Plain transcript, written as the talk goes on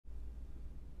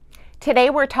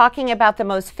Today we're talking about the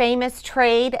most famous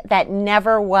trade that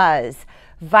never was.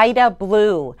 Vida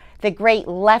Blue, the great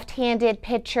left-handed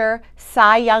pitcher,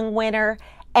 Cy Young winner,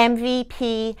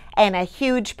 MVP, and a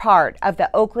huge part of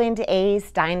the Oakland A's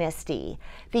dynasty.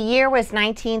 The year was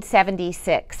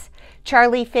 1976.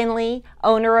 Charlie Finley,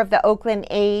 owner of the Oakland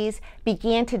A's,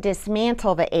 began to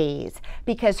dismantle the A's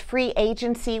because free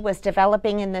agency was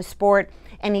developing in the sport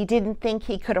and he didn't think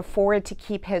he could afford to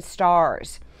keep his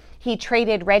stars. He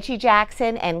traded Reggie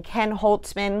Jackson and Ken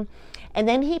Holtzman, and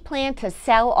then he planned to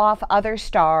sell off other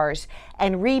stars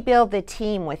and rebuild the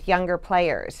team with younger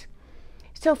players.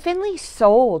 So Finley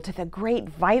sold the great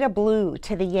Vida Blue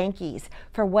to the Yankees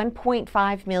for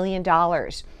 $1.5 million.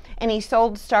 And he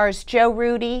sold stars Joe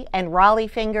Rudi and Rollie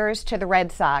Fingers to the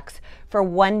Red Sox for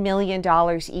 $1 million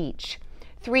each.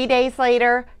 3 days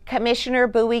later, Commissioner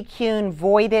Bowie Kuhn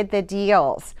voided the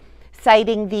deals,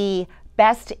 citing the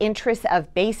best interests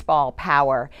of baseball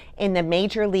power in the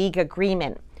Major League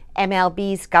Agreement,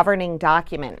 MLB's governing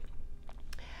document.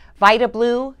 Vida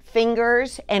Blue,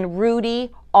 Fingers, and Rudi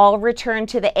all returned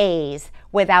to the A's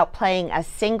without playing a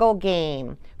single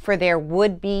game for their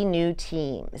would-be new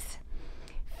teams.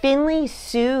 Finley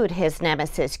sued his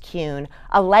nemesis Kuhn,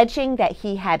 alleging that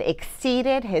he had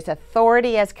exceeded his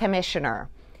authority as commissioner.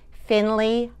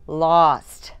 Finley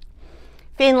lost.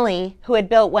 Finley, who had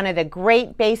built one of the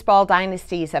great baseball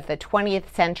dynasties of the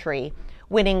 20th century,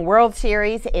 winning World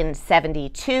Series in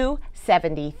 72,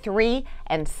 73,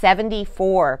 and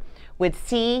 74, would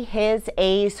see his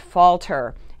A's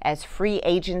falter as free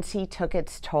agency took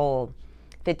its toll.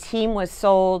 The team was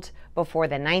sold before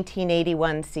the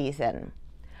 1981 season.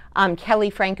 I'm Kelley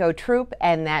Franco Throop,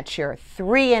 and that's your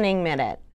 3-inning minute.